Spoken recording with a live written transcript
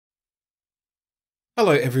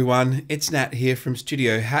Hello everyone, it's Nat here from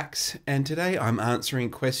Studio Hacks, and today I'm answering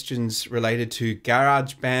questions related to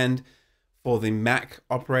GarageBand for the Mac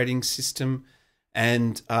operating system,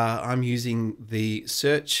 and I'm using the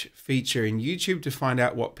search feature in YouTube to find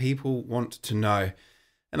out what people want to know.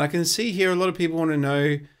 And I can see here a lot of people want to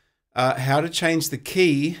know how to change the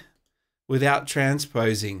key without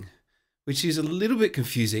transposing, which is a little bit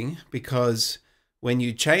confusing because when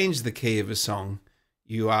you change the key of a song,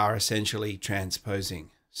 you are essentially transposing.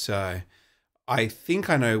 So I think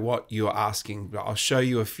I know what you're asking, but I'll show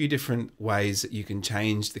you a few different ways that you can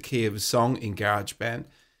change the key of a song in GarageBand.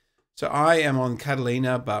 So I am on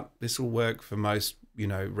Catalina, but this will work for most,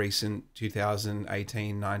 recent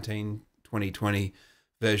 2018, 19, 2020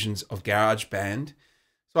 versions of GarageBand.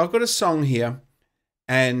 So I've got a song here,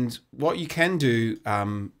 and what you can do,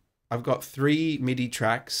 I've got 3 MIDI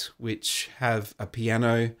tracks which have a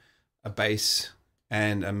piano, a bass,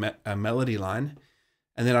 and a melody line.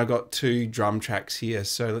 And then I've got 2 drum tracks here.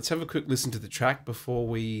 So let's have a quick listen to the track before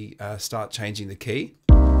we start changing the key.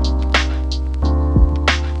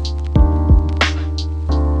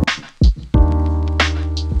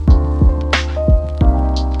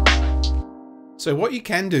 So what you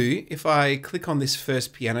can do, if I click on this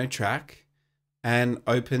first piano track and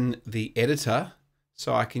open the editor,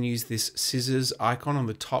 so I can use this scissors icon on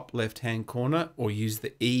the top left-hand corner, or use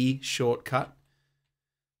the E shortcut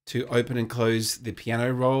to open and close the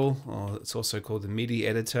piano roll, or it's also called the MIDI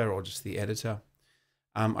editor or just the editor.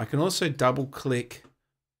 I can also double click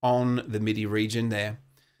on the MIDI region there.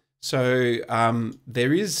 So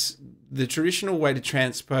there is the traditional way to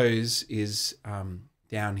transpose is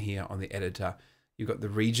down here on the editor. You've got the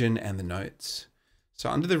region and the notes. So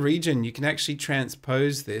under the region, you can actually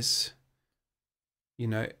transpose this.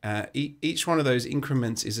 Each one of those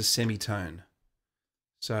increments is a semitone.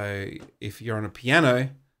 So if you're on a piano,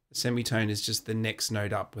 the semitone is just the next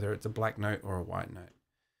note up, whether it's a black note or a white note.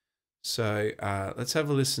 So let's have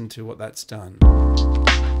a listen to what that's done.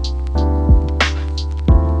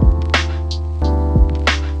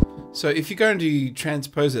 So if you're going to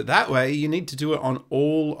transpose it that way, you need to do it on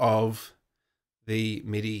all of the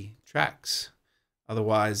MIDI tracks.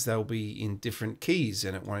 Otherwise, they'll be in different keys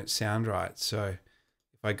and it won't sound right. So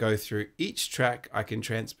if I go through each track, I can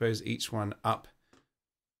transpose each one up.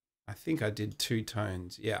 I think I did 2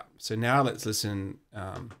 tones. Yeah. So now let's listen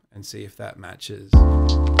and see if that matches.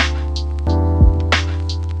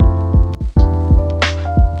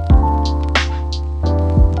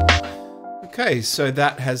 Okay, so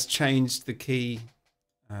that has changed the key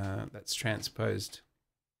that's transposed.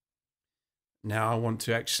 Now I want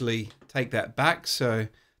to actually take that back. So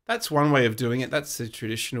that's one way of doing it. That's the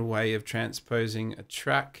traditional way of transposing a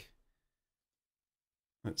track.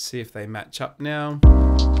 Let's see if they match up now.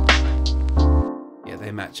 Yeah,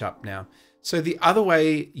 they match up now. So the other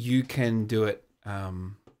way you can do it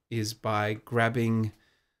is by grabbing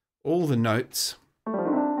all the notes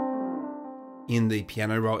in the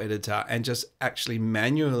piano roll editor and just actually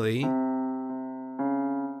manually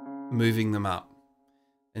moving them up.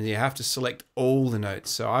 And you have to select all the notes.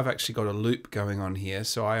 So I've actually got a loop going on here.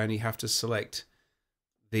 So I only have to select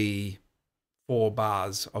the 4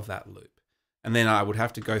 bars of that loop. And then I would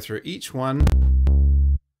have to go through each one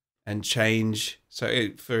and change. So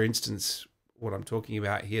for instance, what I'm talking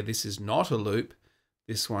about here, this is not a loop,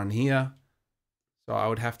 this one here. So I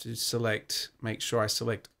would have to make sure I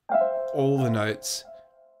select all the notes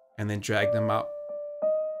and then drag them up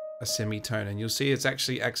a semitone. And you'll see it's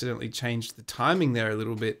actually accidentally changed the timing there a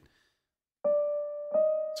little bit.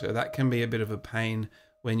 So that can be a bit of a pain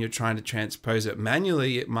when you're trying to transpose it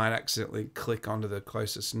manually. It might accidentally click onto the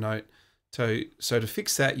closest note. So to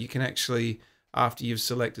fix that, you can actually, after you've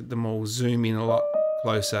selected them all, zoom in a lot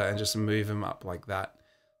closer and just move them up like that.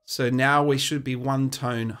 So now we should be 1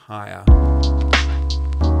 tone higher.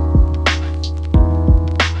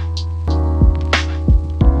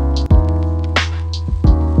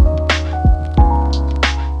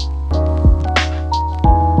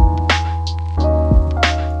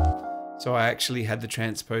 So I actually had the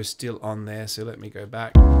transpose still on there, so let me go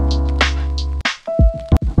back.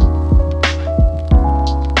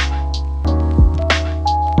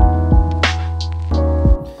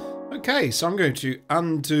 Okay, so I'm going to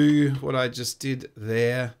undo what I just did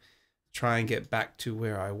there, try and get back to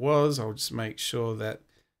where I was. I'll just make sure that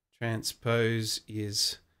transpose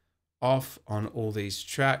is off on all these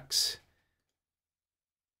tracks.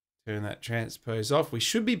 Turn that transpose off. We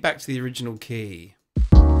should be back to the original key.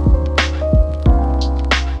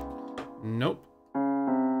 Nope.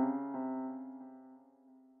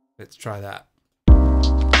 Let's try that.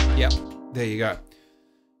 Yep, there you go.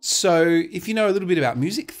 So if you know a little bit about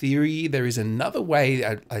music theory, there is another way,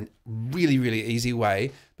 a really, really easy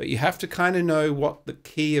way, but you have to kind of know what the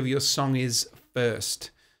key of your song is first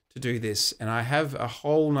to do this. And I have a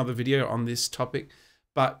whole nother video on this topic,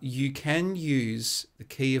 but you can use the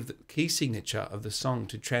key signature of the song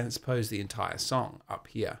to transpose the entire song up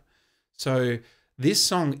here. So this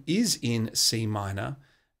song is in C minor,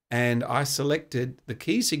 and I selected the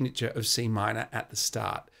key signature of C minor at the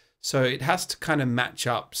start. So it has to kind of match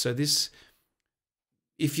up. So this,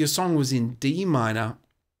 if your song was in D minor,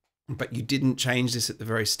 but you didn't change this at the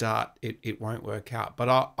very start, it won't work out.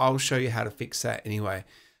 But I'll show you how to fix that anyway.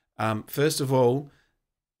 First of all,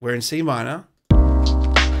 we're in C minor.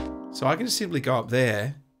 So I can just simply go up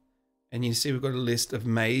there and you see we've got a list of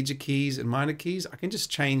major keys and minor keys. I can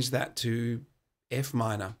just change that to F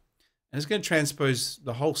minor. And it's going to transpose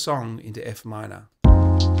the whole song into F minor.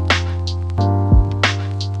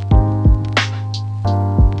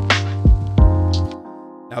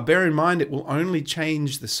 Now, bear in mind, it will only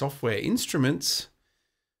change the software instruments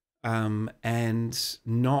and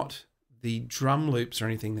not the drum loops or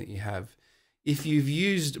anything that you have. If you've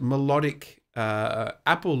used melodic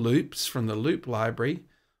Apple loops from the loop library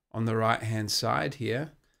on the right-hand side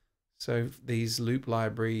here, so these loop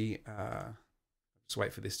library, just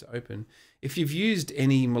wait for this to open. If you've used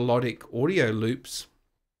any melodic audio loops,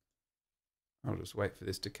 I'll just wait for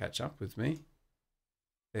this to catch up with me.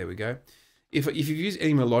 There we go. If you've used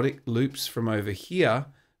any melodic loops from over here,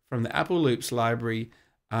 from the Apple Loops library,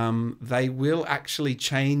 they will actually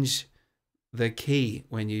change the key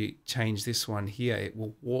when you change this one here. It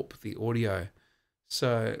will warp the audio.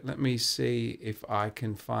 So let me see if I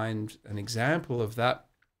can find an example of that.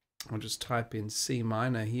 I'll just type in C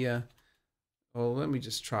minor here. Well, let me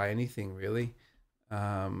just try anything really.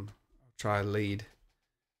 I'll try lead.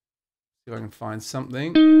 See if I can find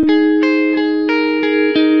something.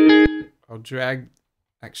 I'll drag,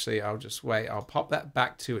 actually, I'll just wait. I'll pop that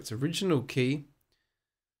back to its original key.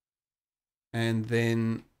 And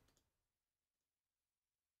then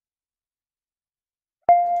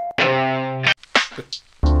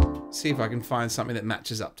see if I can find something that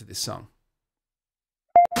matches up to this song.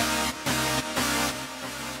 I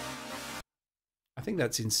think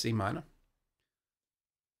that's in C minor.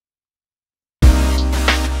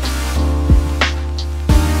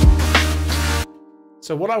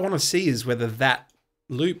 So what I want to see is whether that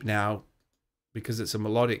loop now, because it's a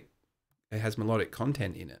melodic, it has melodic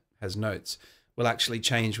content in it, has notes, will actually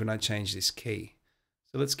change when I change this key.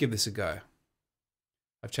 So let's give this a go.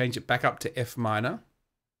 I've changed it back up to F minor.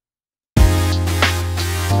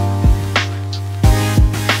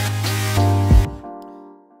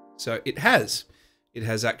 So it has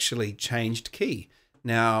actually changed key.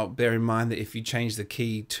 Now, bear in mind that if you change the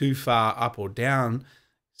key too far up or down,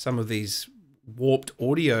 some of these warped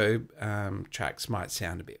audio tracks might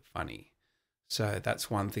sound a bit funny. So that's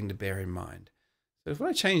one thing to bear in mind. So if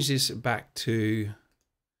I change this back to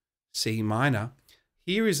C minor,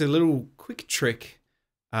 here is a little quick trick.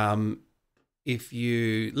 If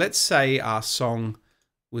you, let's say our song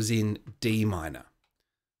was in D minor.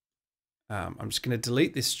 I'm just going to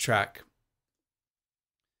delete this track.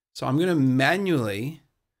 So I'm going to manually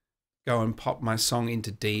go and pop my song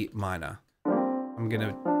into D minor. I'm going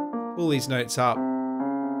to pull these notes up.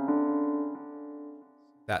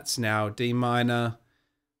 That's now D minor.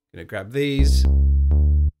 I'm going to grab these.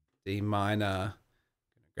 D minor.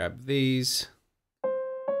 Grab these.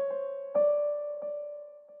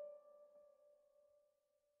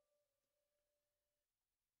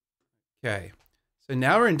 Okay. So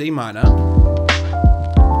now we're in D minor.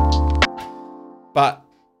 But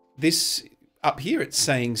this up here, it's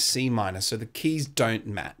saying C minor. So the keys don't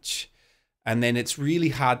match. And then it's really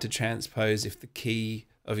hard to transpose if the key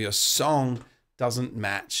of your song doesn't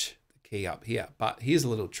match the key up here. But here's a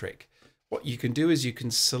little trick. What you can do is you can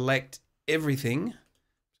select everything.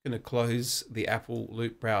 I'm going to close the Apple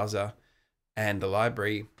Loop browser and the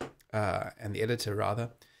library and the editor rather.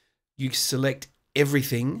 You select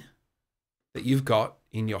everything that you've got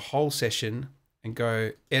in your whole session and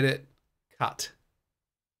go edit, cut.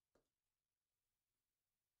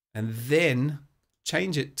 And then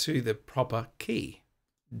change it to the proper key,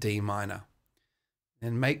 D minor.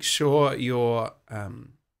 And make sure your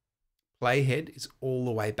playhead is all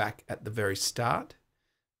the way back at the very start.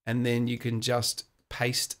 And then you can just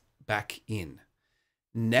paste back in.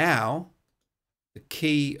 Now, the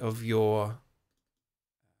key of your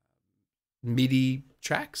MIDI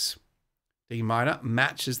tracks, D minor,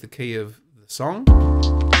 matches the key of the song.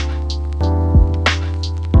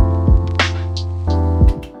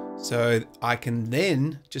 So I can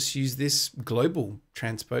then just use this global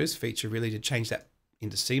transpose feature really to change that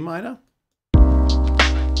into C minor.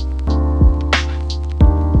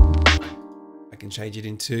 I can change it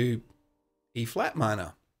into E flat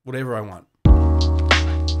minor, whatever I want.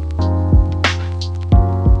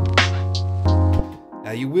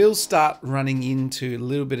 Now you will start running into a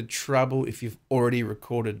little bit of trouble if you've already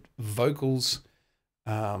recorded vocals,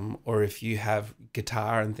 or if you have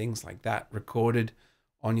guitar and things like that recorded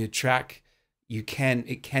on your track. It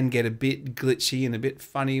can get a bit glitchy and a bit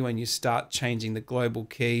funny when you start changing the global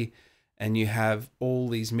key, and you have all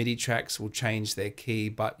these MIDI tracks will change their key,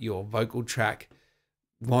 but your vocal track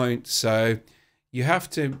won't. So you have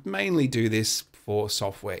to mainly do this for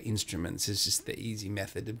software instruments. It's just the easy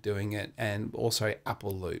method of doing it, and also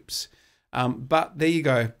Apple loops. But there you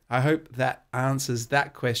go. I hope that answers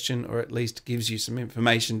that question, or at least gives you some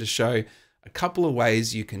information to show a couple of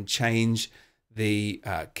ways you can change the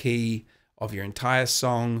key of your entire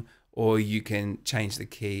song, or you can change the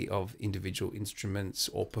key of individual instruments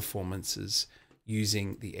or performances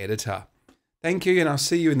using the editor. Thank you, and I'll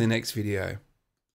see you in the next video.